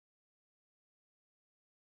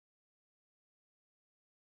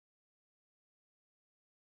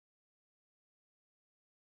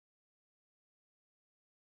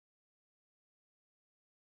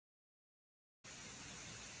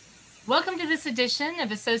Welcome to this edition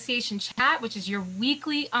of Association Chat, which is your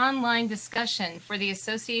weekly online discussion for the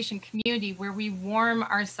association community where we warm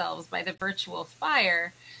ourselves by the virtual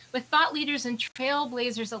fire with thought leaders and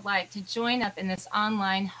trailblazers alike to join up in this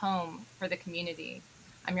online home for the community.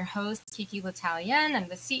 I'm your host, Kiki L'Italien. I'm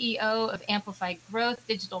the CEO of Amplified Growth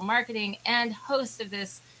Digital Marketing and host of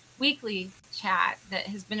this weekly chat that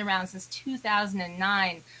has been around since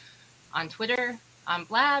 2009 on Twitter, on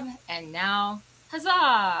Blab, and now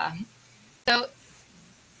huzzah! So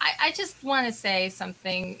I just want to say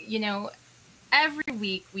something. You know, every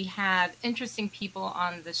week we have interesting people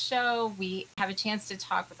on the show. We have a chance to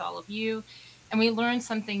talk with all of you, and we learn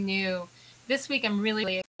something new. This week I'm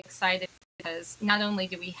really excited because not only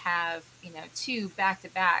do we have, two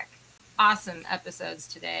back-to-back awesome episodes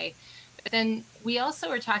today, but then we also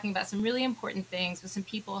are talking about some really important things with some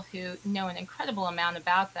people who know an incredible amount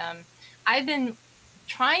about them. I've been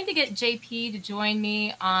trying to get JP to join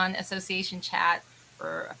me on Association Chat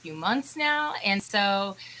for a few months now. And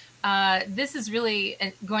so this is really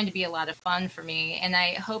going to be a lot of fun for me. And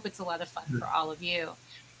I hope it's a lot of fun for all of you.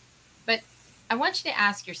 But I want you to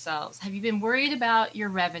ask yourselves, have you been worried about your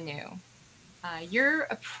revenue? Your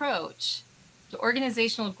approach to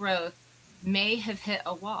organizational growth may have hit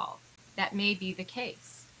a wall. That may be the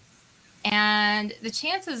case. And the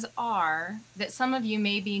chances are that some of you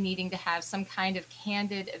may be needing to have some kind of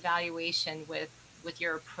candid evaluation with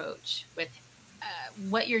your approach, with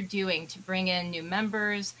what you're doing to bring in new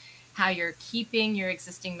members, how you're keeping your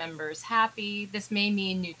existing members happy. This may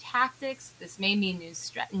mean new tactics. This may mean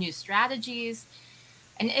new strategies.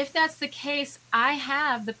 And if that's the case, I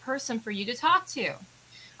have the person for you to talk to.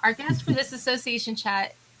 Our guest for this association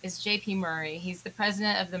chat is JP Murray. He's the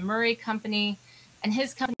president of the Murray Company. And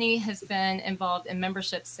his company has been involved in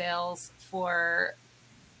membership sales for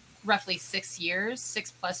roughly 6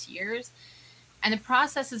 plus years. And the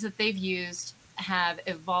processes that they've used have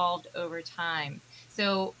evolved over time.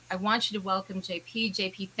 So I want you to welcome JP.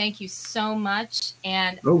 JP, thank you so much.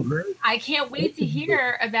 And I can't wait to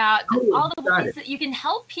hear about all the ways that you can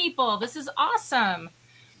help people. This is awesome.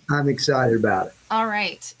 I'm excited about it. All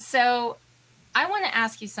right. So I want to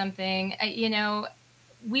ask you something.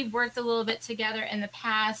 We've worked a little bit together in the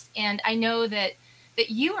past, and I know that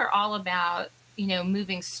you are all about,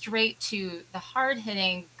 moving straight to the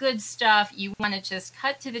hard-hitting, good stuff. You want to just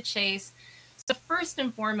cut to the chase. So first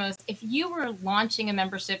and foremost, if you were launching a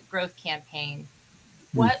membership growth campaign,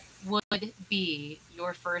 what would be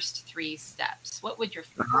your first 3 steps? What would your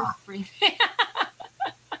first 3?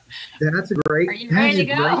 That's a great. Are you ready to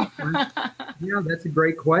go? Yeah, that's a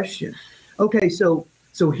great question. Okay, so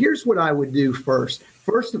here's what I would do first.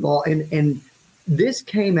 First of all, and this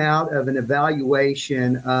came out of an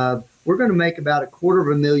evaluation of, we're going to make about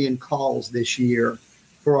 250,000 calls this year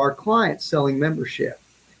for our clients selling membership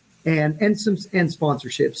and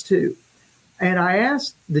sponsorships too. And I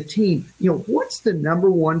asked the team, what's the number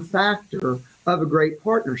one factor of a great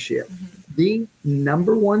partnership? Mm-hmm. The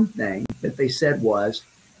number one thing that they said was,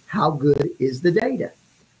 how good is the data?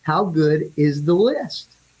 How good is the list?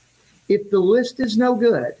 If the list is no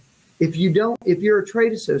good, if you're a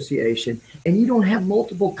trade association and you don't have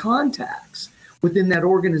multiple contacts within that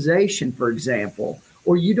organization, for example,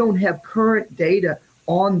 or you don't have current data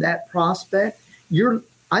on that prospect,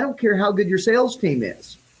 I don't care how good your sales team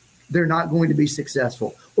is, they're not going to be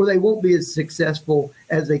successful, or they won't be as successful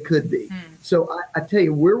as they could be. So I tell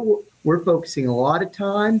you, we're focusing a lot of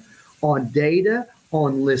time on data,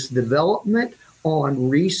 on list development, on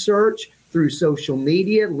research through social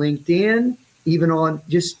media, LinkedIn, even on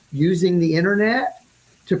just using the internet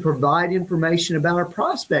to provide information about our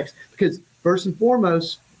prospects. Because first and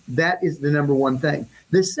foremost, that is the number one thing.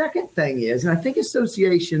 The second thing is, and I think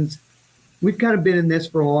associations, we've kind of been in this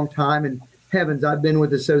for a long time, and heavens, I've been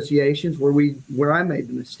with associations where I made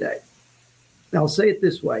the mistake. Now, I'll say it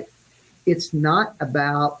this way. It's not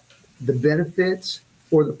about the benefits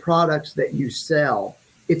or the products that you sell.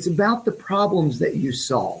 It's about the problems that you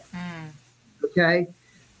solve. Okay?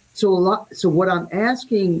 So what I'm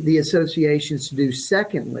asking the associations to do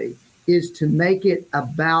secondly is to make it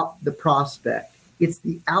about the prospect. It's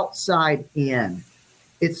the outside in.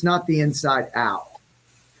 It's not the inside out.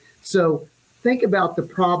 So think about the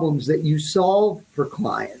problems that you solve for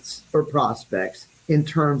clients or prospects in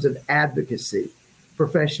terms of advocacy,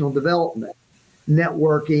 professional development,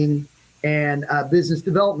 networking, and business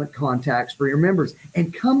development contacts for your members,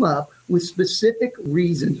 and come up with specific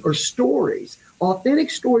reasons or stories,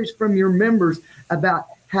 authentic stories from your members about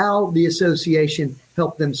how the association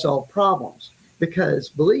helped them solve problems. Because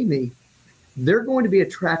believe me, they're going to be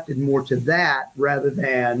attracted more to that rather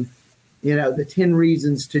than the 10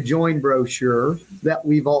 reasons to join brochure that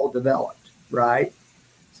we've all developed, right?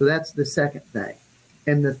 So that's the second thing.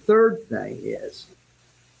 And the third thing is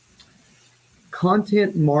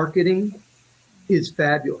content marketing is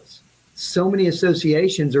fabulous. So many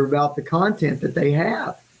associations are about the content that they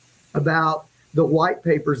have, about the white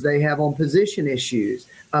papers they have on position issues,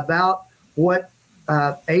 about what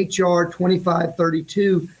HR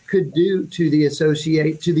 2532 could do to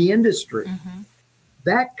the industry. Mm-hmm.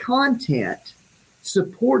 That content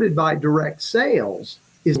supported by direct sales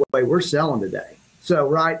is the way we're selling today. So,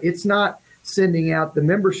 right, it's not sending out the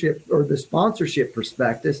membership or the sponsorship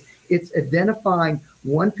prospectus. It's identifying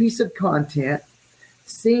one piece of content,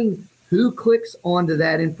 seeing who clicks onto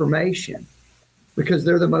that information because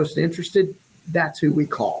they're the most interested. That's who we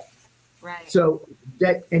call. Right. So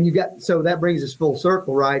that brings us full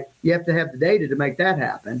circle, right? You have to have the data to make that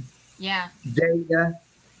happen. Yeah. Data.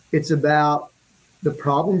 It's about the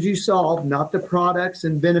problems you solve, not the products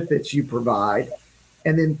and benefits you provide.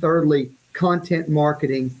 And then thirdly, content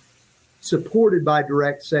marketing supported by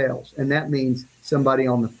direct sales. And that means somebody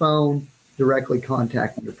on the phone directly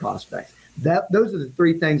contacting your prospects. Those are the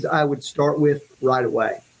three things I would start with right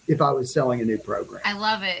away if I was selling a new program. I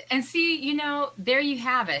love it. And see, there you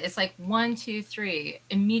have it. It's like 1, 2, 3,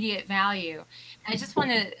 immediate value. And I just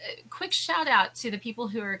want to quick shout out to the people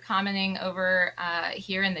who are commenting over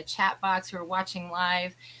here in the chat box, who are watching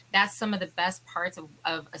live. That's some of the best parts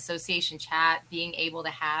of association chat, being able to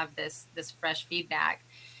have this fresh feedback.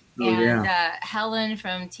 Oh, and yeah. Helen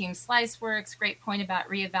from Team Sliceworks, great point about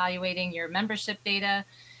reevaluating your membership data.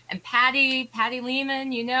 And Patty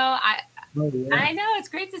Lehman, Oh, yeah. I know, it's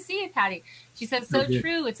great to see you, Patty. She said, so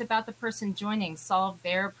true. It's about the person joining, solve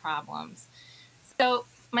their problems. So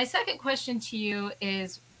my second question to you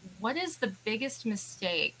is, what is the biggest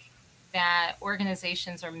mistake that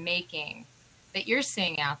organizations are making that you're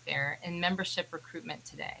seeing out there in membership recruitment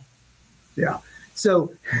today? Yeah.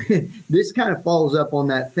 So this kind of follows up on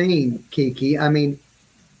that theme, Kiki. I mean,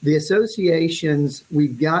 the associations,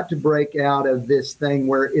 we've got to break out of this thing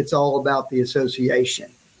where it's all about the association.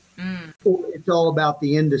 Or it's all about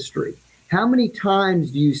the industry. How many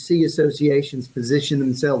times do you see associations position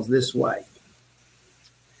themselves this way?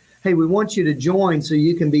 Hey, we want you to join so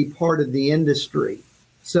you can be part of the industry,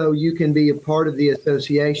 so you can be a part of the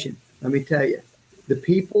association. Let me tell you, the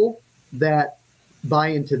people that buy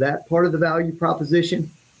into that part of the value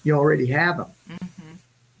proposition, you already have them. Mm-hmm.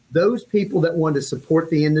 Those people that want to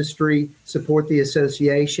support the industry, support the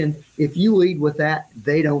association, if you lead with that,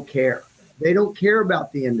 they don't care. They don't care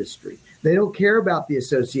about the industry. They don't care about the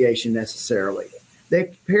association necessarily.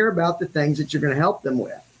 They care about the things that you're going to help them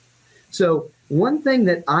with. So one thing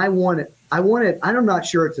that I'm not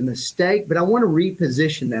sure it's a mistake, but I want to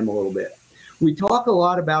reposition them a little bit. We talk a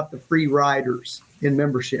lot about the free riders in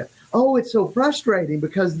membership. Oh, it's so frustrating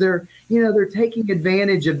because they're taking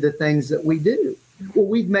advantage of the things that we do. Well,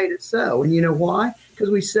 we've made it so. And you know why? Because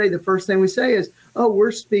the first thing we say is, oh,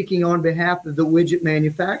 we're speaking on behalf of the widget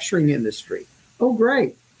manufacturing industry. Oh,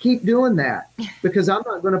 great. Keep doing that because I'm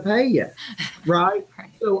not going to pay you. Right?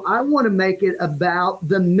 So I want to make it about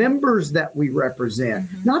the members that we represent,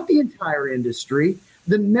 not the entire industry,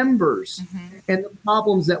 the members and the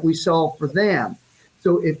problems that we solve for them.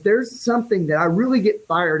 So if there's something that I really get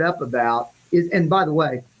fired up about is, and by the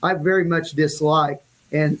way, I very much dislike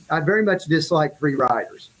free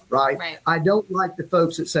riders, right? I don't like the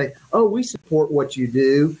folks that say, oh, we support what you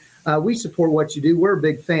do. We support what you do. We're a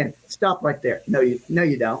big fan. Stop right there. No,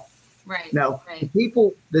 you don't. Right. No, right. The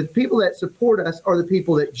people that support us are the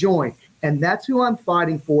people that join. And that's who I'm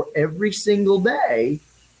fighting for every single day.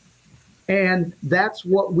 And that's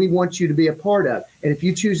what we want you to be a part of. And if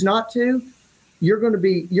you choose not to, you're going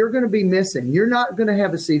to be missing. You're not going to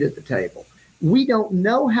have a seat at the table. We don't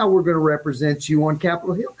know how we're going to represent you on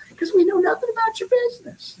Capitol Hill because we know nothing about your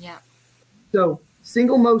business. Yeah. So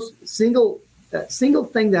single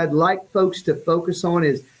thing that I'd like folks to focus on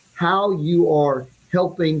is how you are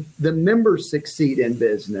helping the members succeed in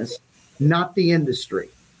business, not the industry.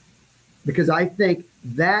 Because I think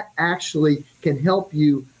that actually can help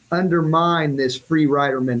you undermine this free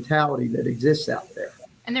rider mentality that exists out there.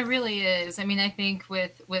 And there really is. I mean, I think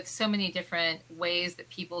with so many different ways that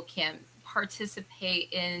people can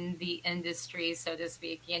participate in the industry, so to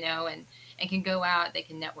speak, and can go out, they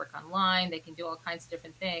can network online, they can do all kinds of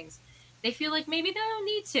different things. They feel like maybe they don't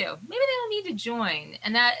need to. Maybe they don't need to join.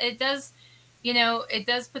 And that it does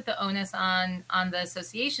put the onus on the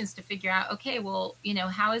associations to figure out, okay, well,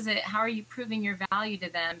 how are you proving your value to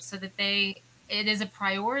them so that it is a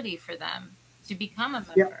priority for them to become a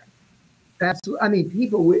member? Yep. Absolutely. I mean,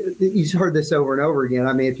 people, you've heard this over and over again.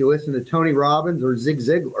 I mean, if you listen to Tony Robbins or Zig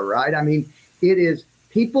Ziglar, right? I mean, it is,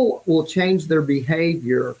 people will change their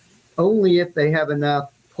behavior only if they have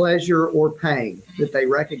enough pleasure or pain that they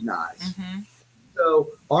recognize. Mm-hmm. So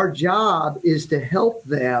our job is to help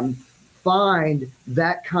them find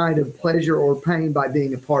that kind of pleasure or pain by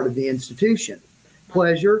being a part of the institution.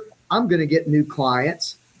 Pleasure, I'm going to get new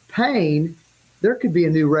clients. Pain, there could be a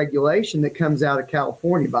new regulation that comes out of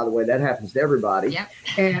California, by the way, that happens to everybody. Yep.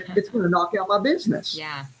 And it's going to knock out my business.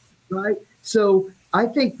 Yeah. Right. So I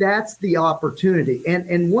think that's the opportunity.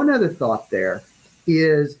 And one other thought there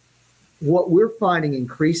is what we're finding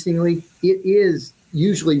increasingly, it is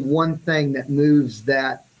usually one thing that moves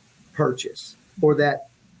that purchase or that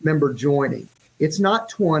member joining. It's not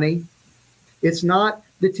 20. It's not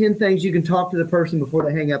the 10 things you can talk to the person before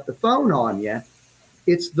they hang up the phone on you.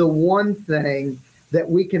 It's the one thing that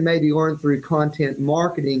we can maybe learn through content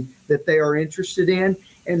marketing that they are interested in.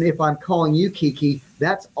 And if I'm calling you, Kiki,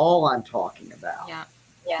 that's all I'm talking about. Yeah.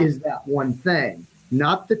 Is that one thing,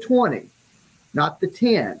 not the 20, not the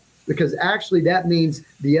 10, because actually that means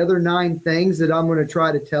the other 9 things that I'm going to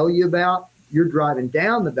try to tell you about, you're driving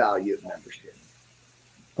down the value of membership.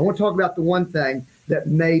 I want to talk about the one thing that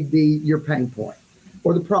may be your pain point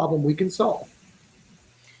or the problem we can solve.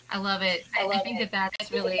 I love it. I think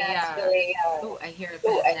that's really, oh, I hear a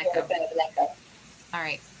bit of an echo. All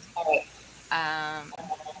right.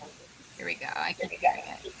 Here we go. I keep hearing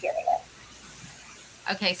it.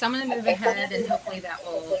 Okay, so I'm going to move ahead, and hopefully that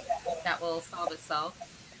will solve itself.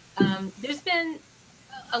 There's been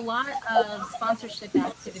a lot of sponsorship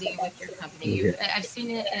activity with your company. I've seen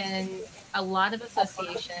it in a lot of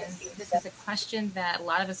associations. This is a question that a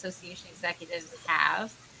lot of association executives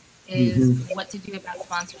have, is what to do about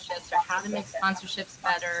sponsorships, or how to make sponsorships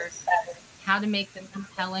better, how to make them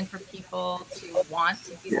compelling for people to want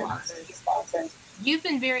to be sponsors. You've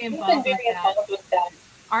been very involved with that.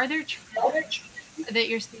 Are there trends that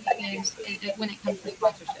you're seeing when it comes to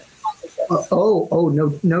sponsorship?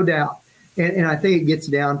 No doubt. And I think it gets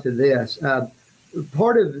down to this. A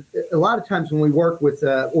lot of times when we work with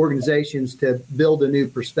organizations to build a new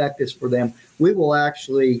prospectus for them, we will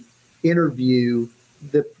actually interview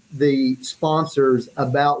the sponsors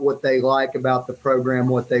about what they like about the program,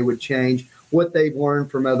 what they would change, what they've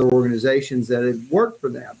learned from other organizations that have worked for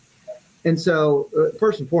them. And so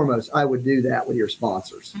first and foremost, I would do that with your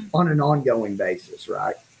sponsors on an ongoing basis,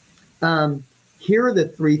 right? Here are the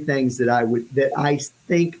 3 things that I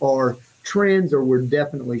think are trends or we're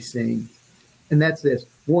definitely seeing. And that's this.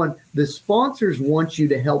 1, the sponsors want you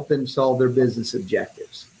to help them solve their business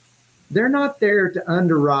objectives. They're not there to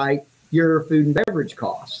underwrite your food and beverage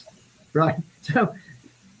costs, right? So,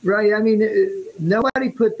 right, I mean, nobody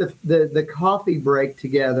put the coffee break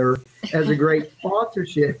together as a great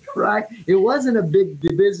sponsorship, right? It wasn't a big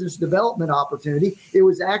business development opportunity. It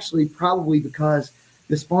was actually probably because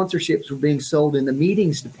the sponsorships were being sold in the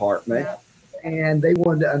meetings department, and they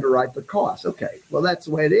wanted to underwrite the costs. Okay, well, that's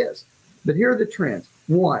the way it is. But here are the trends.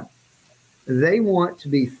 1, they want to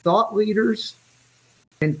be thought leaders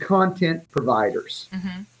and content providers,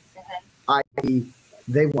 i.e.,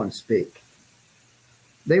 they want to speak.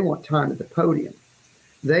 They want time at the podium.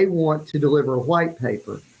 They want to deliver a white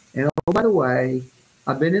paper. And oh, by the way,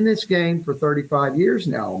 I've been in this game for 35 years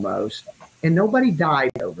now almost, and nobody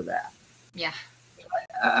died over that. Yeah.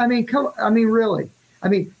 I mean, really. I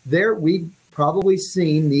mean, we've probably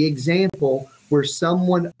seen the example where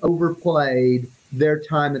someone overplayed their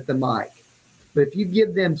time at the mic. But if you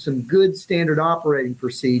give them some good standard operating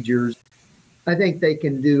procedures, I think they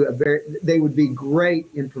can they would be great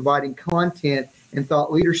in providing content and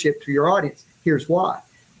thought leadership to your audience. Here's why.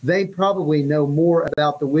 They probably know more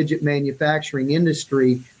about the widget manufacturing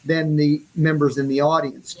industry than the members in the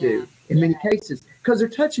audience do in many cases, because they're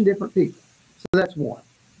touching different people. So that's one.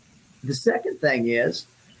 The second thing is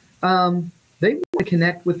they want to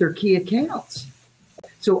connect with their key accounts.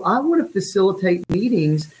 So I want to facilitate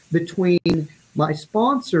meetings between my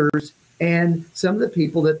sponsors and some of the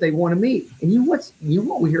people that they want to meet. And what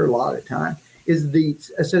we hear a lot of the time is the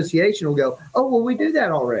association will go, oh, well, we do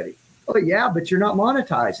that already. Oh, yeah, but you're not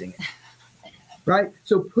monetizing it, right?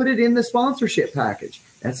 So put it in the sponsorship package.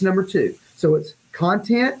 That's number 2. So it's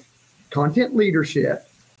content leadership.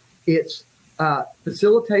 It's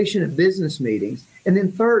facilitation of business meetings. And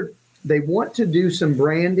then third, they want to do some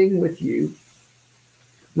branding with you,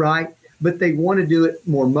 right? But they want to do it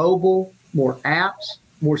more mobile, more apps,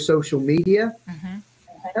 more social media.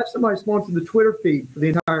 Have somebody sponsor the Twitter feed for the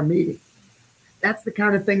entire meeting. That's the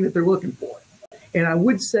kind of thing that they're looking for. And I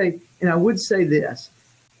would say this,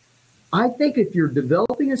 I think if you're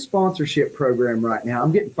developing a sponsorship program right now,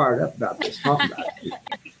 I'm getting fired up about this. Talk about it.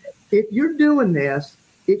 If you're doing this,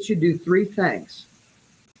 it should do three things.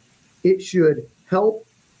 It should help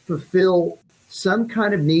fulfill some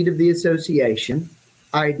kind of need of the association,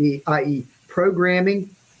 i.e. programming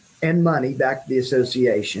and money back to the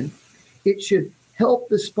association. It should help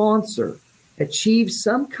the sponsor achieve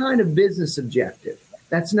some kind of business objective.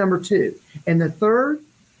 That's number two. And the third,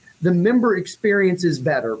 the member experience is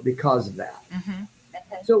better because of that. Mm-hmm.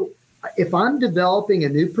 So if I'm developing a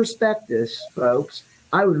new prospectus, folks,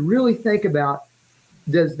 I would really think about,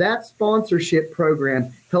 does that sponsorship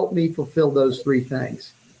program help me fulfill those three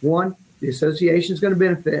things? One, the association is going to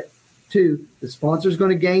benefit. Two, the sponsor is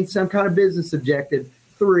going to gain some kind of business objective.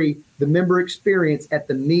 Three, the member experience at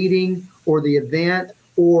the meeting or the event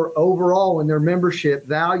or overall in their membership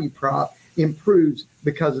value prop improves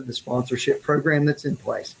because of the sponsorship program that's in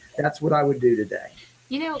place. That's what I would do today.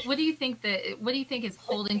 You know, what do you think is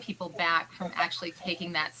holding people back from actually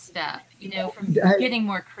taking that step, from getting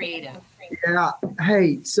more creative? Yeah.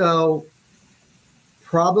 Hey, so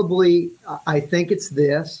probably I think it's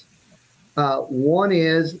this. One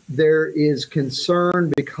is there is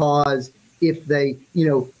concern because if they,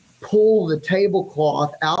 pull the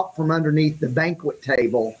tablecloth out from underneath the banquet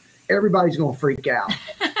table, everybody's going to freak out.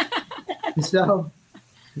 So,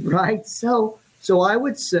 right. So I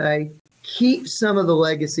would say, keep some of the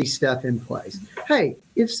legacy stuff in place. Hey,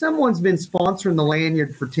 if someone's been sponsoring the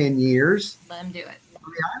lanyard for 10 years, let them do it.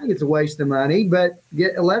 I think it's a waste of money, but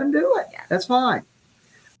let them do it. Yeah. That's fine.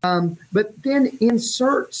 But then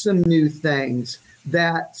insert some new things,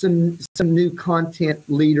 some new content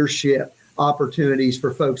leadership opportunities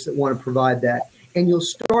for folks that want to provide that. And you'll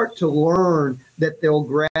start to learn that they'll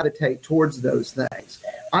gravitate towards those things.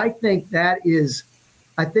 I think it's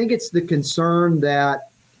the concern that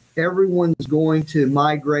everyone's going to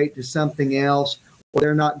migrate to something else or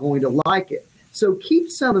they're not going to like it. So keep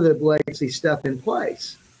some of the legacy stuff in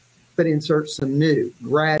place, but insert some new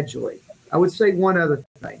gradually. I would say one other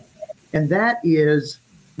thing, and that is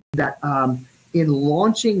that in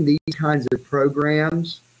launching these kinds of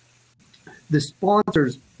programs, the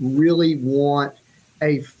sponsors really want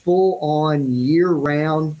a full-on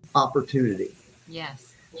year-round opportunity.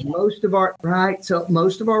 Yes. Most of our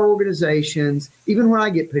organizations, even when I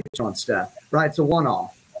get pitched on stuff, right, it's a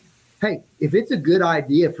one-off. Hey, if it's a good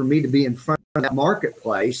idea for me to be in front of that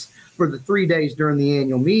marketplace for the 3 days during the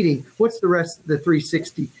annual meeting, what's the rest of the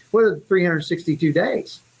 360? What are the 362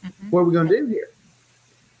 days? Mm-hmm. What are we going to do here?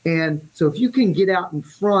 And so if you can get out in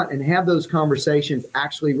front and have those conversations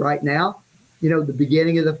actually right now, the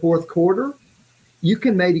beginning of the fourth quarter, you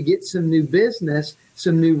can maybe get some new business,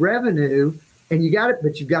 some new revenue, and you've got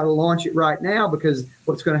to launch it right now, because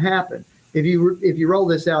what's going to happen? If you roll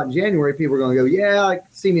this out in January, people are going to go, yeah,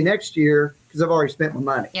 see me next year because I've already spent my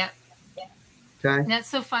money. Yeah. Okay. And that's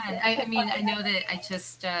so fun. I mean, I know that I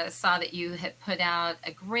just saw that you had put out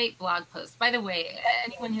a great blog post. By the way,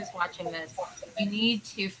 anyone who's watching this, you need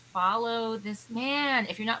to follow this man.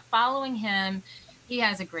 If you're not following him, he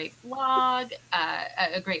has a great blog,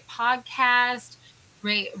 a great podcast,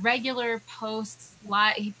 great regular posts.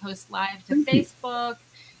 He posts live to Facebook,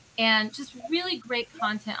 and just really great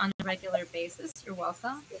content on a regular basis. You're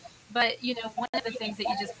welcome. But, one of the things that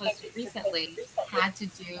you just posted recently had to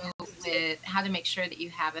do with how to make sure that you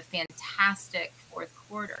have a fantastic fourth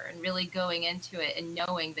quarter and really going into it and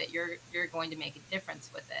knowing that you're going to make a difference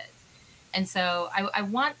with it. And so I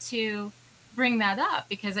want to bring that up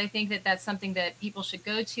because I think that that's something that people should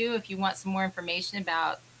go to if you want some more information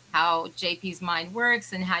about how JP's mind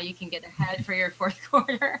works and how you can get ahead for your fourth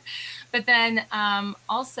quarter. But then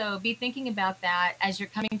also be thinking about that as you're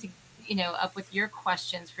coming to, up with your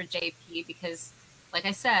questions for JP, because like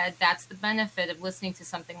I said, that's the benefit of listening to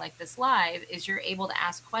something like this live, is you're able to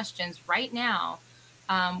ask questions right now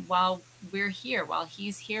while we're here, while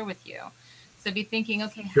he's here with you. So be thinking,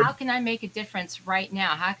 okay, how can I make a difference right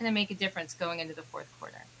now? How can I make a difference going into the fourth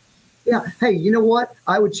quarter? Yeah. Hey, you know what?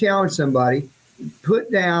 I would challenge somebody.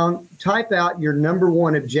 Type out your number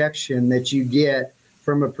one objection that you get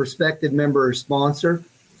from a prospective member or sponsor.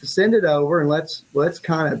 Send it over and let's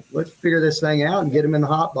figure this thing out and get them in the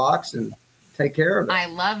hot box and take care of it. I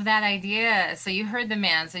love that idea. So you heard the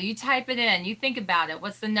man. So you type it in, you think about it.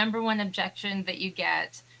 What's the number one objection that you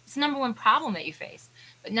get? What's the number one problem that you face?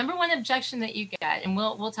 But number one objection that you get, and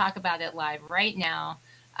we'll talk about it live right now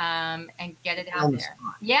and get it out there.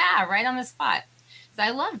 Yeah, right on the spot. So I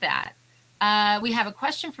love that. We have a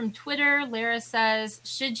question from Twitter. Lara says,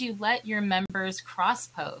 should you let your members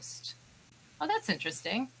cross-post? Oh, that's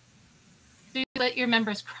interesting. Do you let your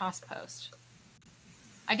members cross-post?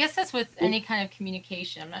 I guess that's with any kind of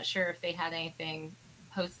communication. I'm not sure if they had anything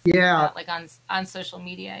posted like on social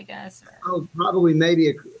media, I guess. Or... Oh, probably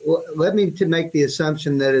maybe. Let me to make the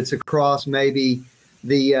assumption that it's across maybe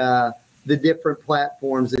the different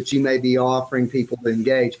platforms that you may be offering people to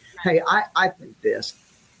engage. Hey, I think this,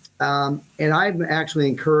 and I'm actually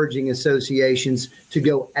encouraging associations to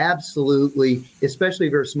go absolutely, especially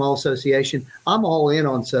if you're a small association, I'm all in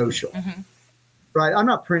on social, right? I'm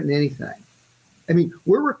not printing anything. I mean,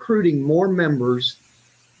 we're recruiting more members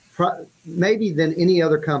maybe than any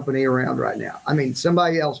other company around right now. I mean,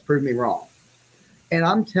 somebody else proved me wrong. And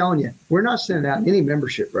I'm telling you, we're not sending out any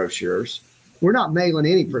membership brochures. We're not mailing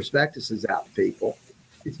any prospectuses out to people.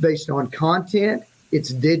 It's based on content. It's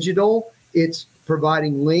digital. It's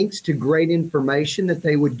providing links to great information that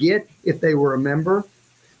they would get if they were a member.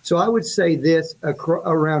 So I would say this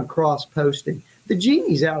around cross-posting. The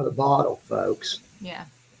genie's out of the bottle, folks. Yeah.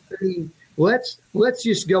 I mean, let's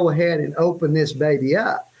just go ahead and open this baby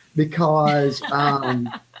up because, I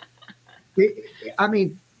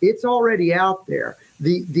mean, it's already out there.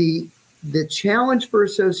 The challenge for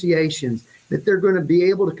associations that they're going to be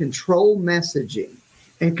able to control messaging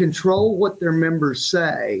and control what their members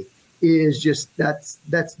say is just that's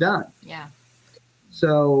done. Yeah.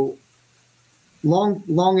 So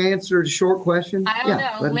long answer to short question. I don't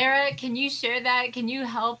know. Lara, can you share that? Can you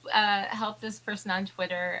help this person on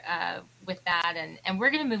Twitter with that? And we're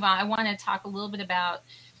going to move on. I want to talk a little bit about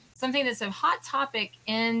something that's a hot topic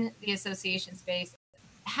in the association space,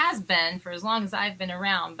 has been for as long as I've been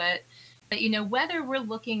around. But you know, whether we're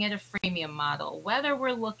looking at a freemium model, whether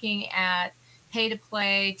we're looking at pay to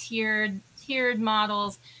play, tiered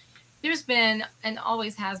models, there's been and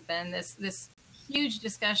always has been this huge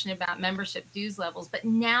discussion about membership dues levels, but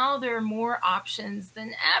now there are more options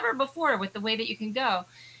than ever before with the way that you can go.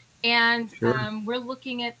 And we're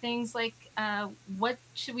looking at things like what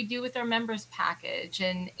should we do with our members package?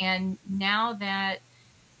 And now that,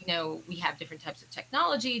 you know, we have different types of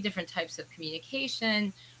technology, different types of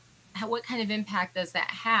communication, what kind of impact does that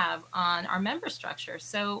have on our member structure?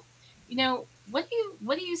 So, you know, what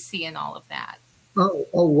do you see in all of that? Oh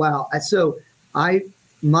wow. So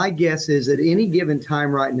my guess is at any given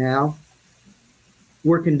time right now,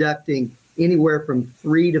 we're conducting anywhere from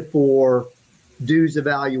 3 to 4 dues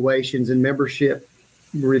evaluations and membership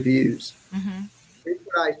reviews. Here's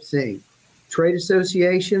what I've seen. Trade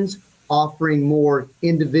associations offering more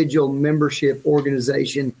individual membership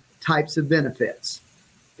organization types of benefits,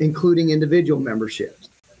 including individual memberships.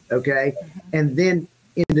 Okay. And then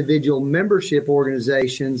individual membership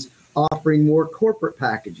organizations offering more corporate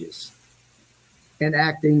packages and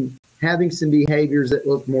having some behaviors that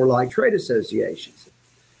look more like trade associations.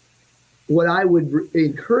 What I would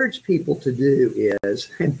encourage people to do is,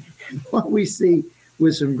 and what we see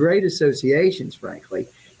with some great associations, frankly,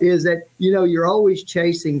 is that, you know, you're always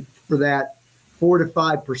chasing for that 4 to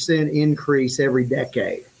 5% increase every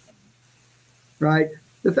decade, right?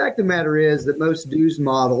 The fact of the matter is that most dues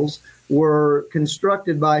models were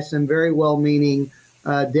constructed by some very well-meaning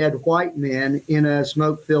dead white men in a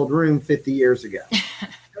smoke-filled room 50 years ago.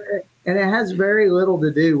 And it has very little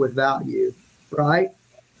to do with value, right?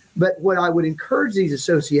 But what I would encourage these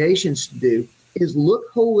associations to do is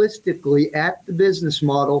look holistically at the business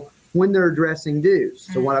model when they're addressing dues.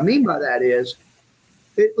 So what I mean by that is,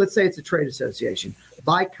 let's say it's a trade association.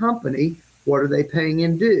 By company, what are they paying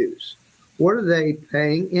in dues? What are they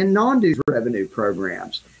paying in non-dues revenue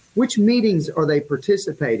programs? Which meetings are they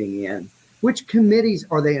participating in? Which committees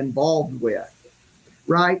are they involved with,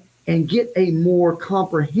 right? And get a more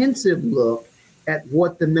comprehensive look at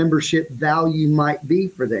what the membership value might be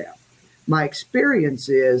for them. My experience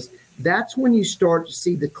is that's when you start to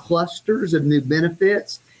see the clusters of new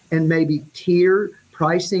benefits and maybe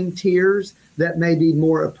pricing tiers that may be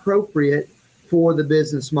more appropriate for the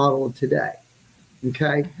business model of today.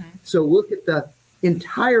 Okay. So look at the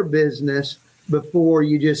entire business before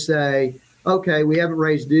you just say, okay, we haven't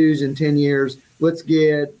raised dues in 10 years. Let's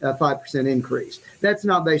get a 5% increase. That's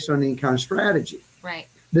not based on any kind of strategy. Right.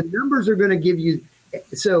 The numbers are going to give you,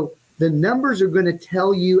 so the numbers are going to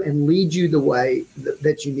tell you and lead you the way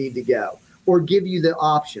that you need to go or give you the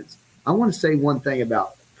options. I want to say one thing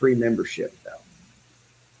about free membership, though.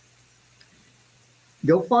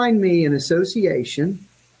 Go find me an association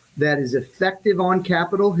that is effective on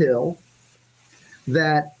Capitol Hill,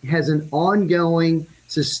 that has an ongoing,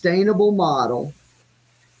 sustainable model,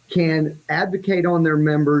 can advocate on their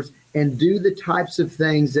members and do the types of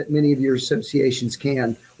things that many of your associations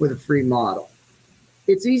can with a free model.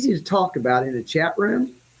 It's easy to talk about in a chat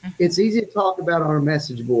room. It's easy to talk about on a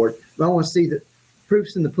message board, but I want to see the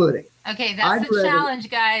proofs in the pudding. Okay, that's the challenge,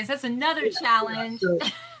 guys. That's another challenge. So,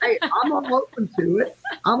 hey, I'm all open to it.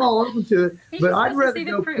 I'm all open to it. But I'd rather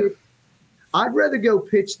go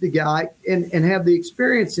pitch the guy and have the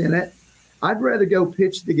experience in it. I'd rather go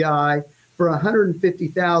pitch the guy for a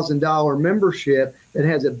 $150,000 membership that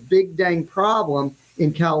has a big dang problem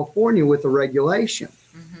in California with the regulation.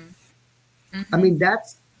 Mm-hmm. Mm-hmm. I mean,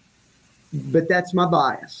 that's my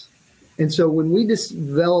bias. And so when we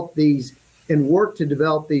develop these and work to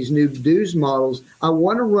develop these new dues models, I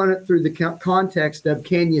want to run it through the context of,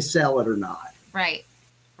 can you sell it or not? Right.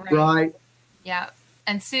 Yeah.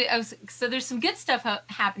 And so there's some good stuff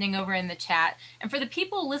happening over in the chat. And for the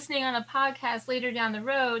people listening on a podcast later down the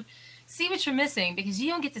road, see what you're missing, because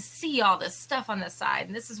you don't get to see all this stuff on the side.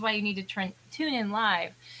 And this is why you need to tune in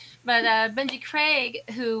live. But Benji Craig,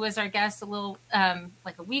 who was our guest a little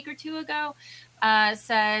like a week or two ago,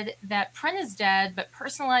 said that print is dead, but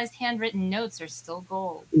personalized handwritten notes are still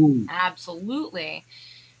gold. Ooh. Absolutely.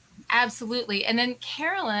 And then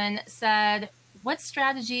Carolyn said, what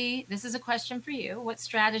strategy, this is a question for you, what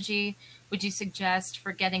strategy would you suggest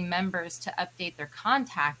for getting members to update their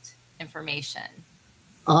contact information?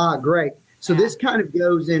 Great. So this kind of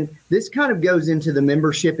goes into the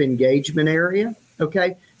membership engagement area.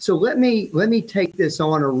 Okay. So let me take this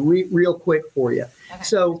on real quick for you. Okay.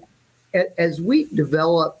 So as we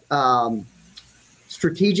develop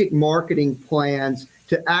strategic marketing plans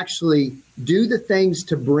to actually do the things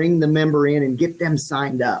to bring the member in and get them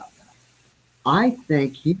signed up, I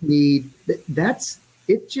think you need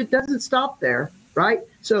it just doesn't stop there, right?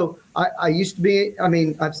 So I used to be,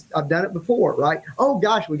 I've done it before, right? Oh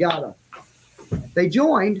gosh, we got them. They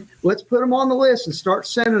joined. Let's put them on the list and start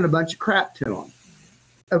sending a bunch of crap to them.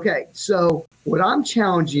 Okay, so what I'm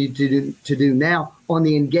challenging you to do now on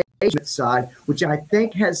the engagement side, which I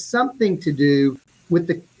think has something to do with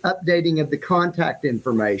the updating of the contact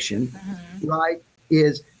information, mm-hmm. right,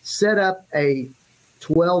 is set up a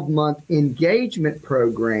 12-month engagement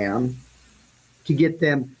program to get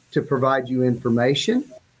them to provide you information,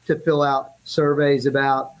 to fill out surveys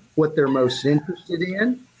about what they're most interested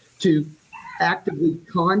in, to actively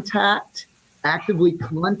contact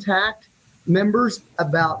members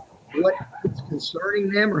about what is concerning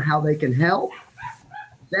them or how they can help.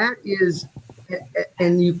 That is,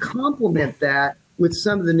 and you complement that with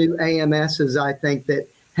some of the new AMSs, I think, that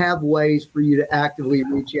have ways for you to actively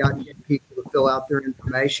reach out and get people to fill out their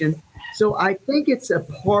information. So I think it's a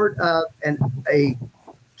part of a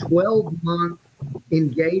 12-month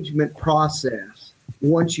engagement process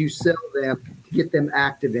once you sell them to get them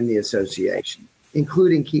active in the association,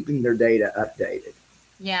 including keeping their data updated.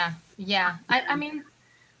 Yeah.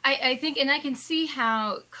 I think, and I can see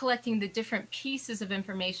how collecting the different pieces of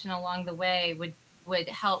information along the way would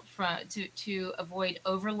help to avoid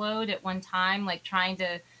overload at one time, like trying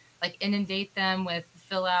to inundate them with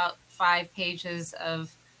fill out 5 pages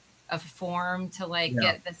of form to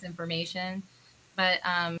get this information. But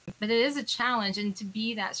it is a challenge, and to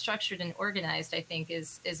be that structured and organized, I think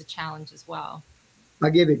is a challenge as well. I'll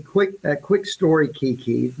give you a quick story,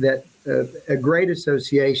 Kiki, that a great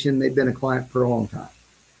association, they've been a client for a long time.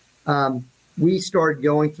 We started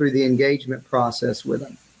going through the engagement process with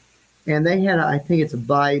them. And they had, I think it's a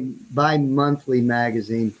bi-monthly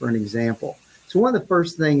magazine, for an example. So one of the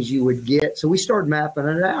first things you would get, so we started mapping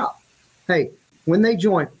it out. Hey, when they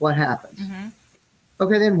join, what happens? Mm-hmm.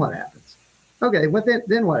 Okay, then what happens? Okay,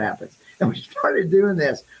 then what happens? And we started doing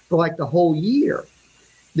this for like the whole year.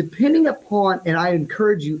 Depending upon, and I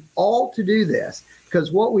encourage you all to do this,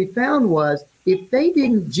 because what we found was if they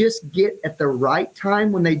didn't just get at the right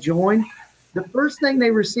time when they joined, the first thing they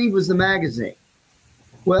received was the magazine.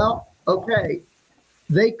 Well, okay,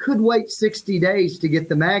 they could wait 60 days to get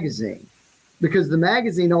the magazine because the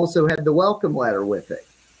magazine also had the welcome letter with it,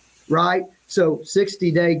 right? So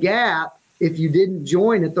 60-day gap, if you didn't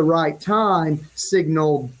join at the right time,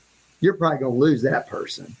 signaled you're probably going to lose that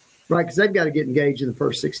person, right? Because they've got to get engaged in the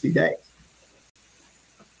first 60 days.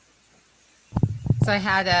 So I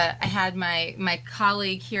had my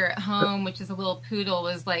colleague here at home, which is a little poodle,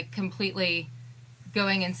 was like completely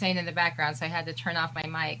going insane in the background. So I had to turn off my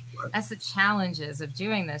mic. That's the challenges of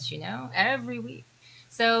doing this, every week.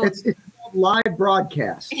 So it's live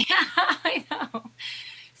broadcast. Yeah, I know.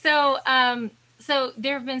 So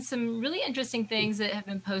there have been some really interesting things that have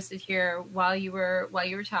been posted here while you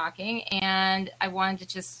were talking, and I wanted to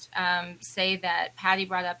just say that Patty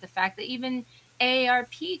brought up the fact that even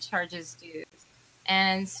AARP charges dues,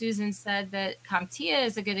 and Susan said that CompTIA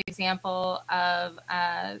is a good example of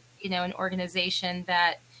an organization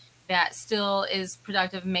that that still is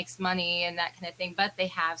productive, makes money and that kind of thing, but they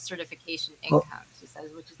have certification income, she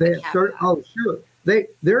says, which is the caveat. Oh, sure.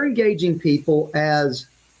 They're engaging people as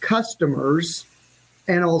customers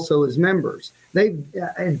and also as members.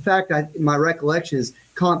 In fact, my recollection is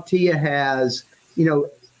CompTIA has,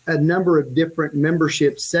 a number of different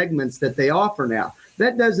membership segments that they offer now.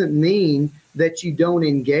 That doesn't mean that you don't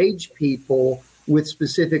engage people with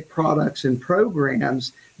specific products and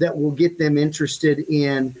programs that will get them interested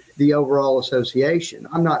in the overall association.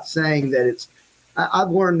 I'm not saying that I've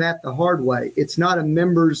learned that the hard way. It's not a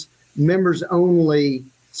members only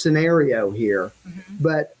scenario here,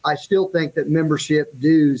 but I still think that membership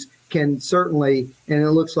dues can certainly, and it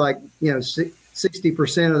looks like,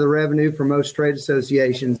 60% of the revenue for most trade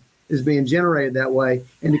associations is being generated that way.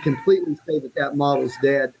 And to completely say that model is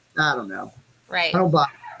dead, I don't know. Right. I don't buy it.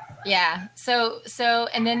 Yeah. So,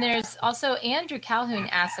 and then there's also Andrew Calhoun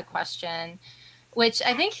asked a question, which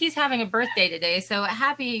I think he's having a birthday today. So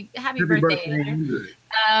happy birthday, Andrew.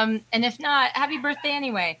 And if not, happy birthday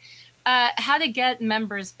anyway. How to get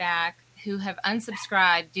members back who have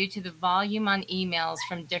unsubscribed due to the volume on emails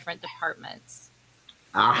from different departments.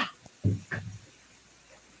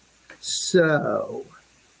 So,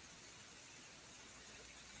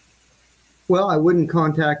 well, I wouldn't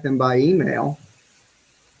contact them by email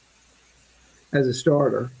as a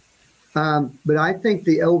starter. But I think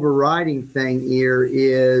the overriding thing here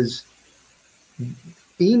is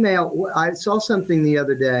email. I saw something the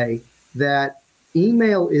other day that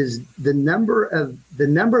email is the number of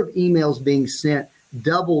emails being sent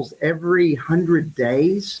doubles every 100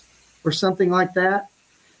 days or something like that.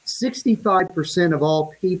 65% of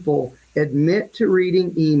all people admit to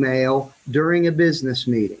reading email during a business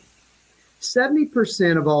meeting.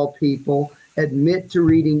 70% of all people admit to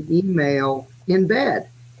reading email in bed.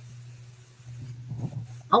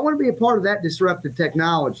 I want to be a part of that disruptive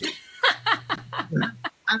technology.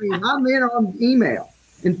 I mean, I'm in on email.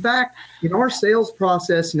 In fact, in our sales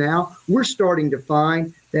process now, we're starting to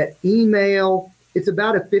find that email, it's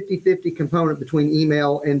about a 50-50 component between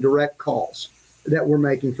email and direct calls that we're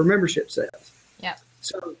making for membership sales. Yeah.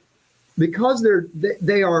 So because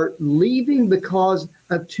they are leaving because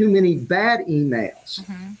of too many bad emails,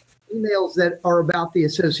 emails that are about the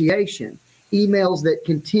association, emails that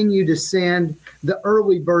continue to send the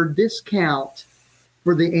early bird discount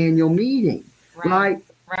for the annual meeting, right?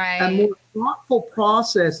 A more thoughtful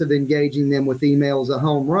process of engaging them with email is a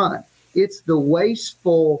home run. It's the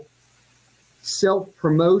wasteful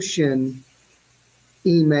self-promotion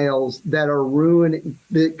emails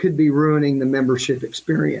that could be ruining the membership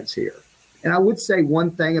experience here. And I would say one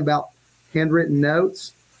thing about handwritten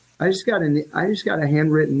notes. I just got a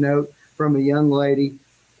handwritten note from a young lady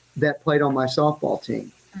that played on my softball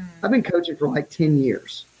team. I've been coaching for like 10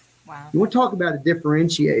 years. Wow. You want to talk about a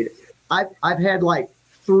differentiator? I've had like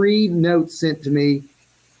 3 notes sent to me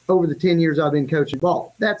over the 10 years I've been coaching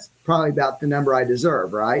ball. That's probably about the number I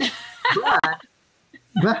deserve, right?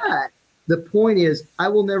 but the point is, I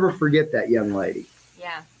will never forget that young lady.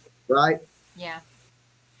 Yeah. Right? Yeah.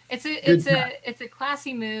 It's a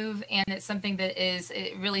classy move, and it's something that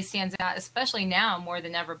it really stands out, especially now more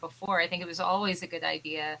than ever before. I think it was always a good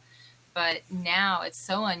idea, but now it's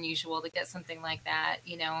so unusual to get something like that.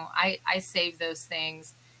 I save those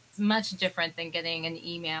things. It's much different than getting an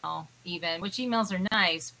email, even, which emails are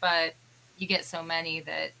nice, but you get so many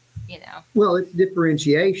that, Well, it's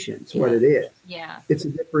differentiation. It's what it is. Yeah. It's a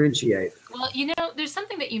differentiator. Well, there's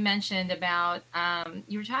something that you mentioned about,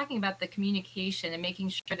 you were talking about the communication and making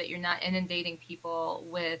sure that you're not inundating people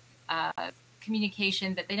with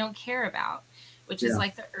communication that they don't care about, which is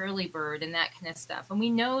like the early bird and that kind of stuff. And we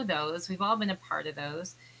know those. We've all been a part of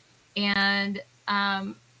those. And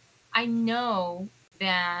I know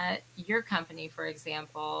that your company, for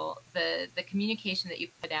example, the communication that you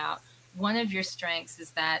put out, one of your strengths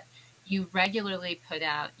is that you regularly put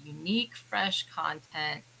out unique, fresh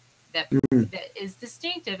content that is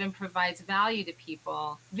distinctive and provides value to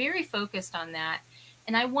people, very focused on that.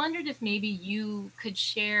 And I wondered if maybe you could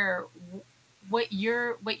share what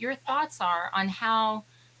your thoughts are on how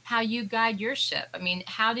you guide your ship. I mean,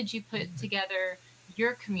 how did you put together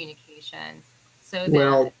your communication so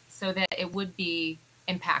that it would be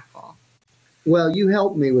impactful? Well, you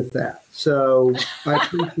helped me with that, so I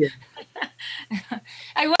appreciate it.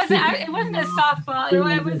 It wasn't a softball. Oh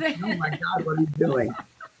my God, what are you doing?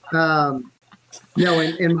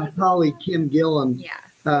 And my colleague Kim Gillam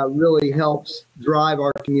really helps drive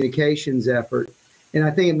our communications effort, and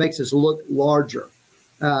I think it makes us look larger.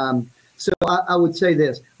 So I would say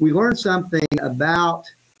this: we learned something about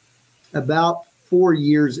 3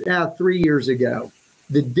 years ago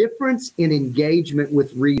the difference in engagement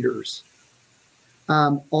with readers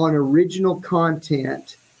on original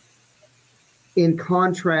content in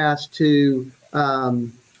contrast to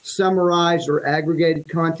summarized or aggregated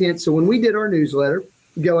content. So when we did our newsletter,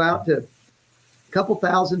 we go out to a couple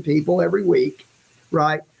thousand people every week,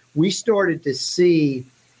 right? We started to see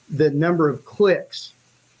the number of clicks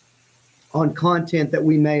on content that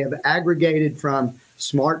we may have aggregated from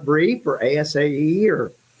Smart Brief or ASAE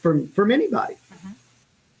or from anybody.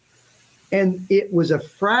 And it was a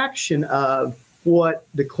fraction of what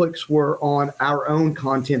the clicks were on our own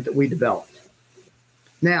content that we developed.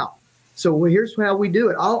 Now, so here's how we do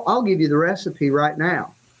it. I'll give you the recipe right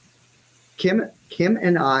now. Kim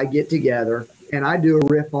and I get together and I do a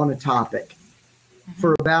riff on a topic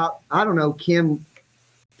for about, I don't know, Kim,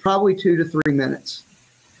 probably 2 to 3 minutes.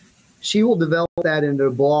 She will develop that into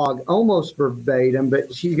a blog almost verbatim,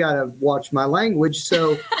 but she's got to watch my language.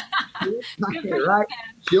 So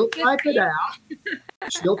she'll type it out.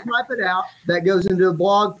 She'll type it out. That goes into a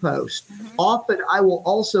blog post. Often I will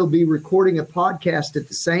also be recording a podcast at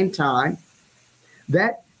the same time.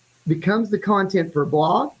 That becomes the content for a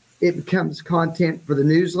blog. It becomes content for the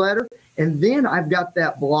newsletter. And then I've got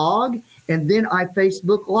that blog, and then I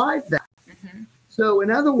Facebook Live that. So in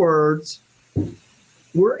other words,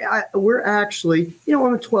 we're actually,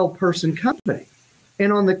 I'm a 12-person company.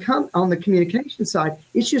 And on the communication side,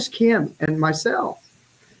 it's just Kim and myself.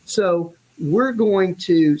 So we're going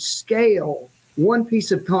to scale one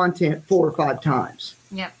piece of content 4 or 5 times.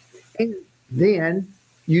 Yep. And then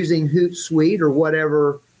using Hootsuite or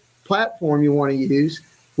whatever platform you want to use,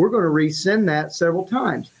 we're going to resend that several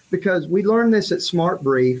times because we learned this at Smart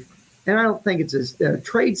Brief. And I don't think it's a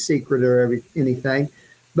trade secret or anything,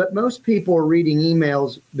 but most people are reading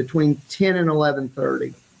emails between 10 and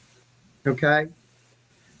 11:30. Okay?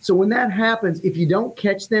 So when that happens, if you don't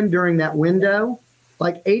catch them during that window,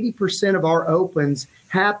 like 80% of our opens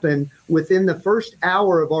happen within the first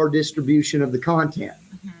hour of our distribution of the content.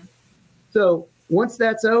 So once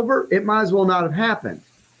that's over, it might as well not have happened.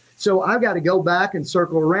 So I've got to go back and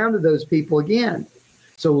circle around to those people again.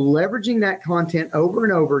 So leveraging that content over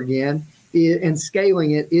and over again and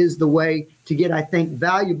scaling it is the way to get, I think,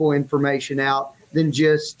 valuable information out than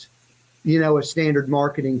just, a standard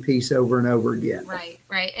marketing piece over and over again. Right.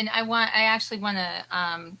 And I actually want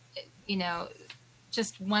to,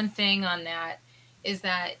 just one thing on that is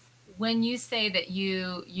that when you say that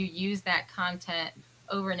you use that content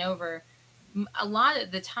over and over, a lot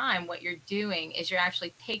of the time what you're doing is you're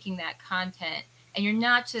actually taking that content and you're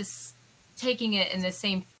not just taking it in the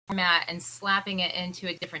same format and slapping it into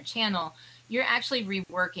a different channel. You're actually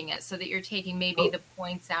reworking it so that you're taking maybe the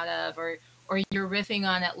points out of, or you're riffing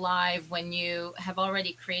on it live when you have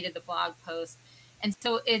already created the blog post. And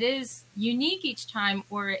so it is unique each time,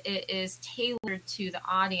 or it is tailored to the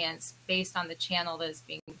audience based on the channel that is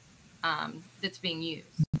that's being used.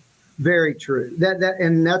 Very true.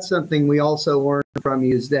 And that's something we also learned from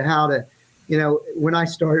you is how to, when I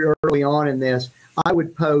started early on in this, I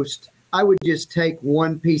would just take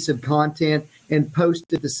one piece of content and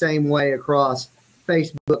post it the same way across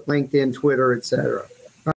Facebook, LinkedIn, Twitter, etc.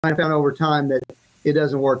 I found over time that it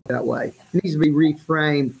doesn't work that way. It needs to be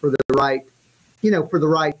reframed for the right,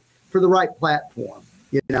 for the right platform,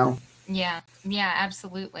 Yeah,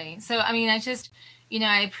 absolutely. So, I mean,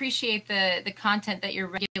 I appreciate the content that you're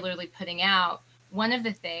regularly putting out. One of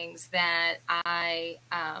the things that I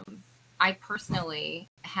personally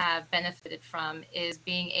have benefited from is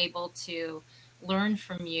being able to learn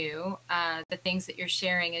from you the things that you're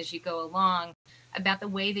sharing as you go along about the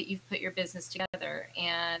way that you've put your business together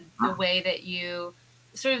and the way that you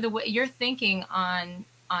sort of the way you're thinking on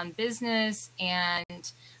business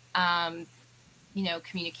and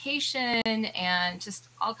communication and just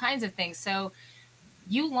all kinds of things. So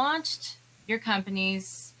you launched your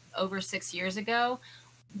companies over 6 years ago.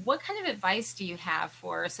 What kind of advice do you have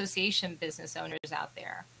for association business owners out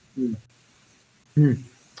there? And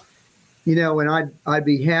I'd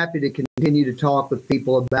be happy to continue to talk with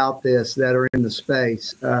people about this that are in the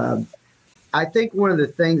space. I think one of the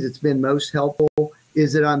things that's been most helpful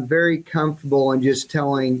is that I'm very comfortable in just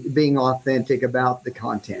being authentic about the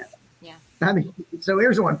content. Yeah. I mean, so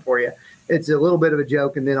here's one for you. It's a little bit of a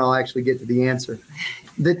joke, and then I'll actually get to the answer.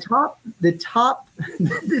 The top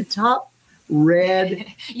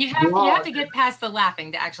read. you have to get past the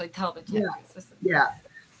laughing to actually tell the truth. Yeah.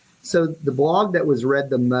 So the blog that was read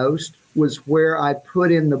the most was where I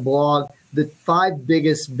put in the blog the 5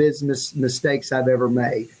 biggest business mistakes I've ever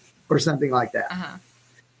made, or something like that. Uh-huh.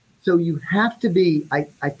 So you have to be, I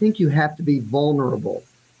think you have to be vulnerable.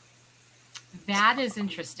 That is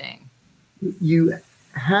interesting. You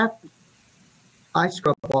have, I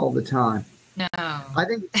screw up all the time. No. I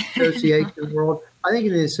think in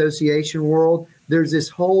the association world, there's this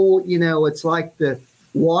whole, it's like the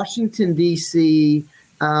Washington, D.C.,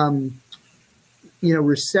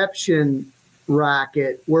 reception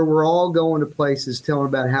racket where we're all going to places telling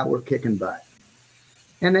about how we're kicking butt.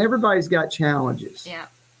 And everybody's got challenges. Yeah.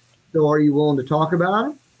 So are you willing to talk about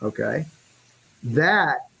them? Okay.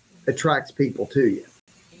 That attracts people to you.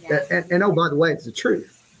 Yeah. And oh, by the way, it's the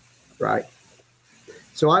truth, right?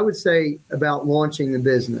 So I would say about launching the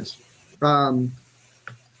business, number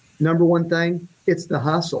one thing, it's the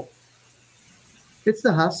hustle. It's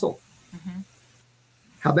the hustle. Mm-hmm.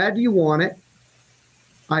 How bad do you want it?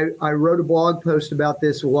 I wrote a blog post about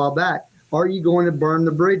this a while back. Are you going to burn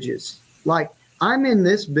the bridges? Like, I'm in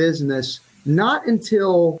this business not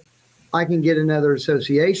until I can get another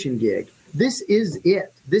association gig. This is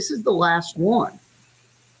it. This is the last one,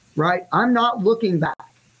 right? I'm not looking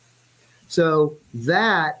back. So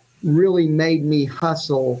that really made me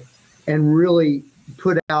hustle and really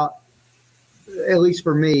put out, at least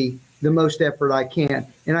for me, the most effort I can.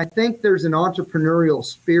 And I think there's an entrepreneurial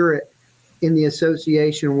spirit in the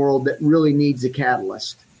association world that really needs a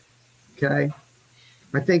catalyst. Okay.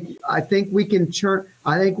 I think we can churn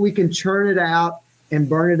it out and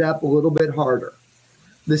burn it up a little bit harder.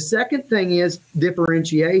 The second thing is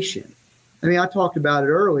differentiation. I mean, I talked about it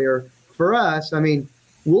earlier. For us, I mean,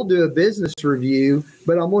 we'll do a business review,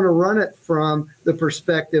 but I'm going to run it from the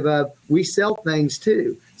perspective of we sell things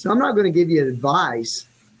too. So I'm not going to give you advice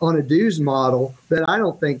on a dues model that I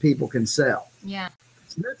don't think people can sell. Yeah.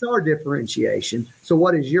 So that's our differentiation. So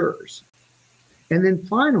what is yours? And then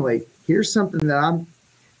finally, here's something that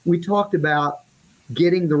we talked about,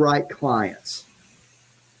 getting the right clients.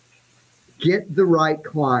 Get the right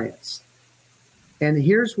clients. And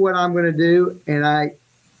here's what I'm going to do. And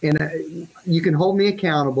you can hold me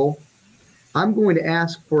accountable. I'm going to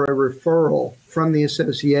ask for a referral from the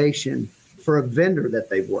association for a vendor that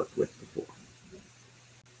they've worked with before.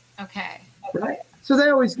 Okay. Right? So they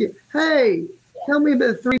always get, hey, tell me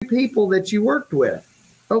about 3 people that you worked with.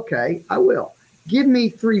 Okay, I will. Give me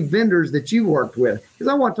 3 vendors that you worked with, because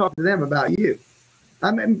I want to talk to them about you.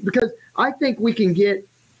 I mean, because I think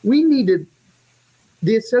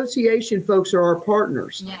the association folks are our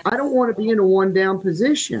partners. Yes. I don't want to be in a one-down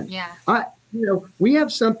position. Yeah. We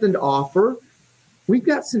have something to offer. We've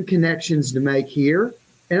got some connections to make here,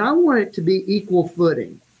 and I want it to be equal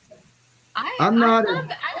footing.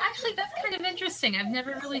 Actually, that's kind of interesting. I've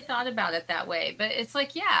never really thought about it that way, but it's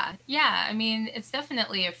like, yeah. I mean, it's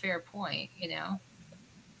definitely a fair point,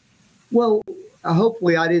 Well,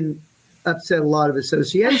 hopefully I didn't upset a lot of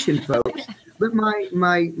association folks, but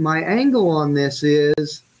my angle on this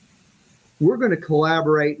is we're going to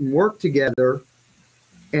collaborate and work together.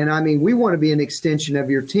 And I mean, we want to be an extension of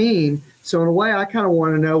your team. So in a way, I kind of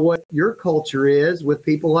want to know what your culture is with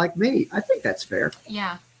people like me. I think that's fair.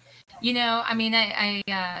 Yeah. I mean,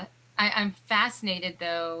 I'm fascinated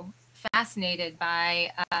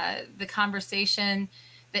by the conversation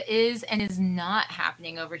that is and is not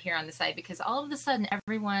happening over here on the site, because all of a sudden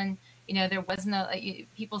everyone, there wasn't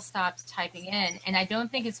people stopped typing in, and I don't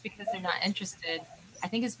think it's because they're not interested. I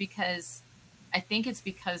think it's because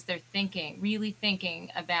they're really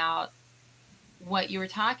thinking about what you were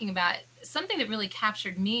talking about. Something that really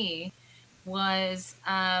captured me was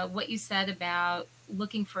what you said about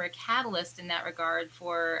looking for a catalyst in that regard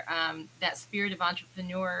for that spirit of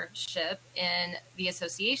entrepreneurship in the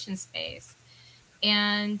association space.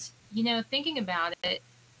 And, thinking about it,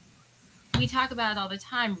 we talk about it all the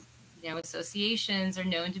time. Associations are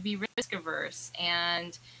known to be risk averse,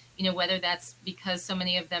 and, whether that's because so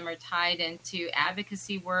many of them are tied into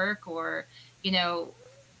advocacy work or,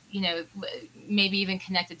 maybe even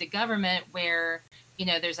connected to government where,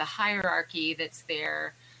 there's a hierarchy that's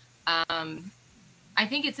there. I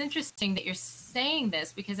think it's interesting that you're saying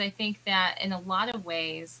this, because I think that in a lot of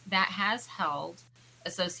ways that has held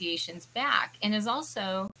associations back, and is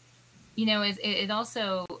also, it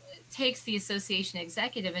also takes the association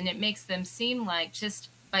executive and it makes them seem like, just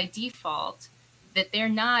by default, that they're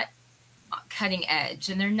not cutting edge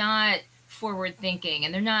and they're not forward thinking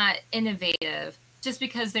and they're not innovative just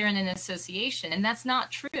because they're in an association. And that's not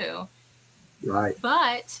true. Right.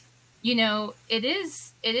 But it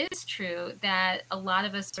is true that a lot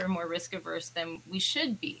of us are more risk averse than we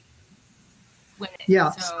should be.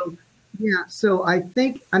 So I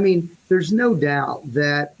think, there's no doubt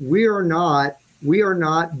that we are not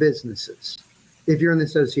businesses. If you're in the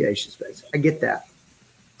association space, I get that.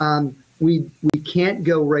 We can't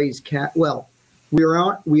go raise we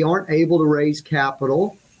aren't able to raise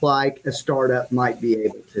capital like a startup might be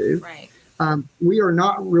able to. Right. We are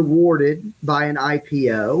not rewarded by an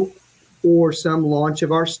IPO or some launch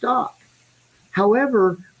of our stock.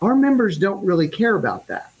 However, our members don't really care about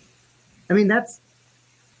that. I mean,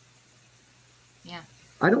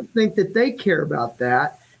 I don't think that they care about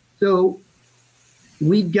that. So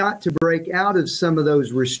we've got to break out of some of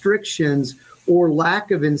those restrictions or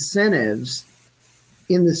lack of incentives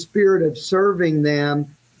in the spirit of serving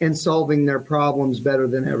them and solving their problems better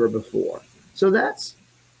than ever before. So that's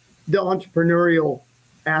the entrepreneurial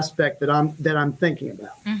aspect that I'm thinking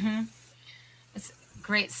about. Mm-hmm. It's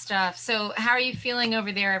great stuff. So how are you feeling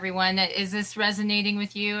over there, everyone? Is this resonating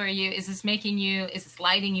with you? Is this lighting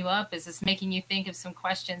you up? Is this making you think of some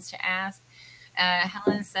questions to ask?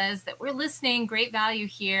 Helen says that we're listening. Great value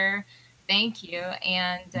here. Thank you.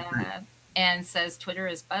 And says Twitter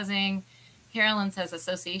is buzzing. Carolyn says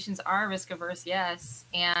associations are risk averse. Yes.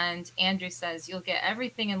 And Andrew says you'll get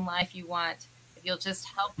everything in life you want if you'll just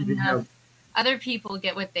help enough other people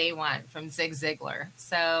get what they want, from Zig Ziglar.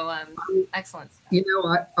 So excellent stuff. You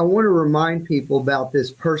know, I want to remind people about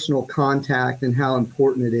this personal contact and how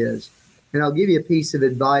important it is. And I'll give you a piece of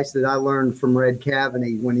advice that I learned from Red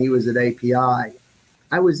Cavaney when he was at API.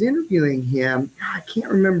 I was interviewing him. I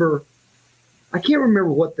can't remember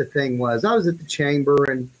what the thing was. I was at the chamber,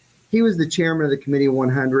 and he was the chairman of the Committee of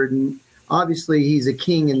 100, and obviously he's a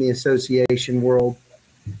king in the association world.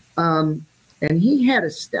 And he had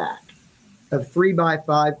a stack of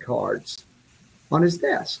 3x5 cards on his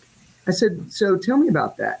desk. I said, so tell me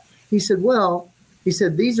about that. He said,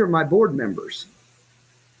 these are my board members.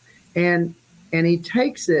 And he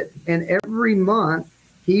takes it, and every month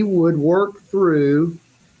he would work through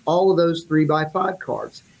all of those 3x5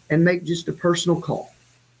 cards and make just a personal call.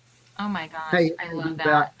 Oh my gosh, hey, I love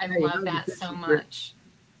that. I love that so much.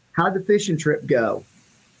 How'd the fishing trip go?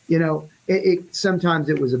 You know, sometimes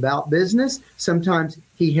it was about business. Sometimes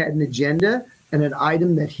he had an agenda and an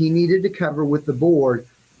item that he needed to cover with the board,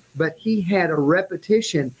 but he had a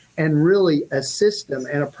repetition and really a system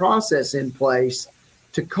and a process in place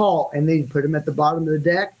to call, and then he'd put him at the bottom of the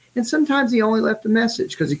deck. And sometimes he only left a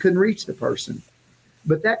message because he couldn't reach the person.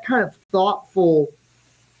 But that kind of thoughtful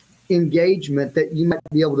engagement that you might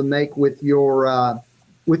be able to make with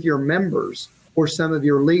your members or some of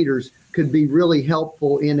your leaders could be really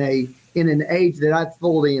helpful in an age that I've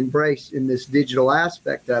fully embraced in this digital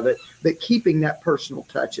aspect of it, but keeping that personal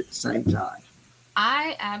touch at the same time.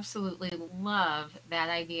 I absolutely love that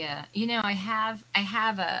idea. You know, I have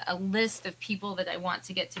a list of people that I want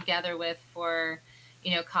to get together with for,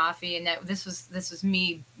 you know, coffee, and that this was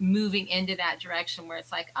me moving into that direction where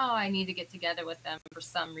it's like, oh, I need to get together with them for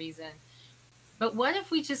some reason. But what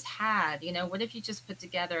if we just had, you know, what if you just put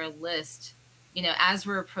together a list, you know, as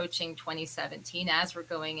we're approaching 2017, as we're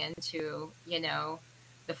going into, you know,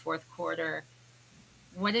 the fourth quarter,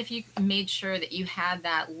 what if you made sure that you had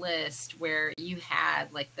that list where you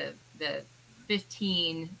had like the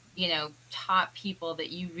 15, you know, top people that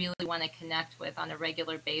you really want to connect with on a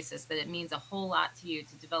regular basis, that it means a whole lot to you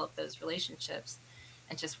to develop those relationships,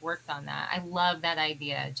 and just worked on that. I love that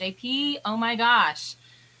idea. JP, oh my gosh,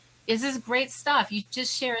 this is great stuff. You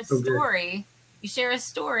just share a story. You share a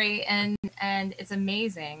story, and it's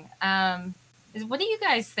amazing. What do you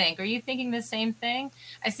guys think? Are you thinking the same thing?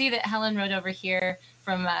 I see that Helen wrote over here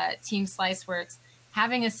from Team Sliceworks,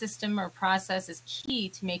 having a system or process is key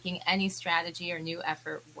to making any strategy or new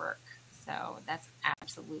effort work. So that's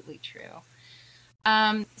absolutely true.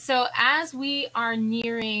 So as we are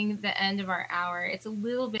nearing the end of our hour, it's a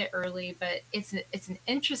little bit early, but it's an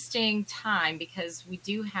interesting time because we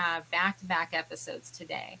do have back-to-back episodes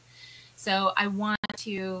today. So I want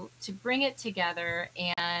to bring it together,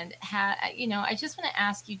 and you know, I just want to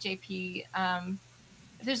ask you, JP,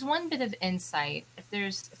 if there's one bit of insight, if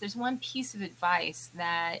there's one piece of advice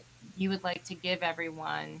that you would like to give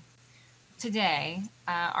everyone today,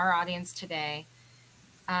 our audience today,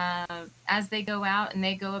 as they go out and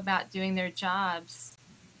they go about doing their jobs,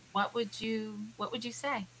 what would you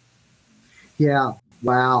say? Yeah.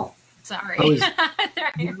 Wow. Sorry.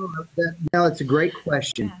 No, it's a great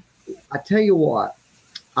question. Yeah. I tell you what,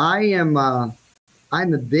 I'm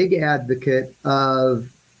a big advocate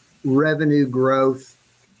of revenue growth,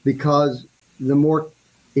 because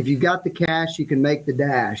if you've got the cash, you can make the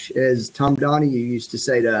dash, as Tom Donahue used to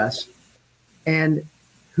say to us. And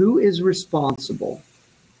who is responsible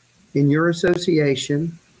in your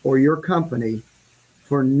association or your company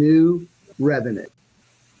for new revenue,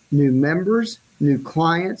 new members, new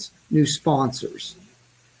clients, new sponsors?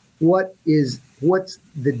 What's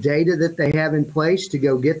the data that they have in place to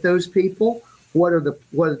go get those people?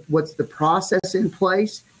 What's the process in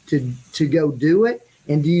place to go do it?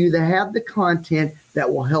 And do you have the content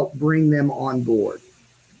that will help bring them on board?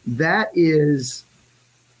 That is,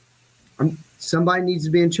 somebody needs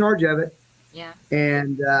to be in charge of it. Yeah.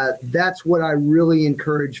 And that's what I really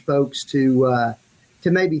encourage folks to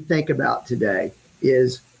maybe think about today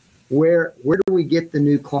is where do we get the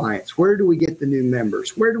new clients? Where do we get the new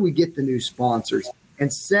members? Where do we get the new sponsors?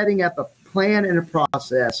 And setting up a plan and a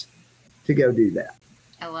process to go do that.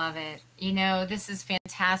 I love it. You know, this is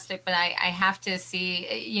fantastic, but I have to see,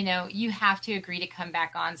 you know, you have to agree to come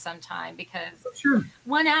back on sometime because Sure.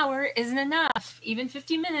 1 hour isn't enough. Even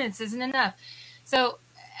 50 minutes isn't enough. So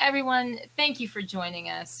everyone, thank you for joining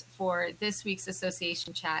us for this week's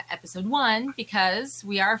Association Chat episode 1, because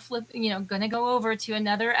we are going to go over to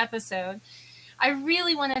another episode. I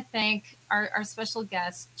really want to thank our special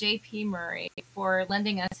guest, JP Murray, for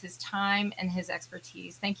lending us his time and his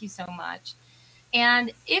expertise. Thank you so much.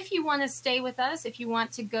 And if you want to stay with us, if you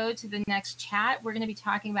want to go to the next chat, we're going to be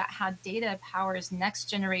talking about how data powers next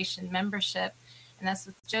generation membership. And that's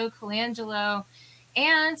with Joe Colangelo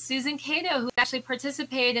and Susan Cato, who actually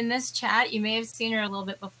participated in this chat. You may have seen her a little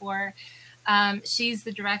bit before. She's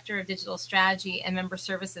the Director of Digital Strategy and Member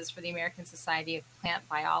Services for the American Society of Plant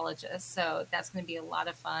Biologists. So that's going to be a lot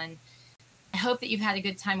of fun. I hope that you've had a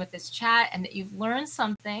good time with this chat and that you've learned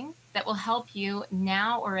something that will help you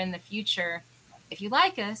now or in the future. If you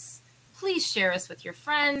like us, please share us with your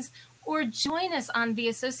friends or join us on the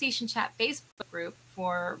Association Chat Facebook group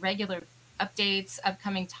for regular updates,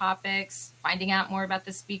 upcoming topics, finding out more about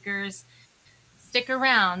the speakers. Stick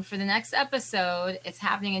around for the next episode. It's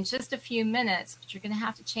happening in just a few minutes, but you're going to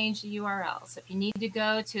have to change the URL. So if you need to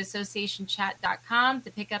go to associationchat.com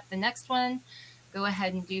to pick up the next one, go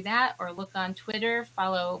ahead and do that, or look on Twitter,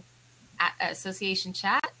 follow at Association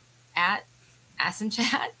Chat at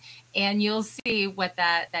AssenChat, and you'll see what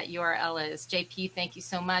that URL is. JP, thank you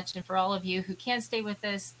so much. And for all of you who can't stay with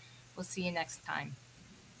us, we'll see you next time.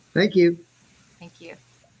 Thank you. Thank you.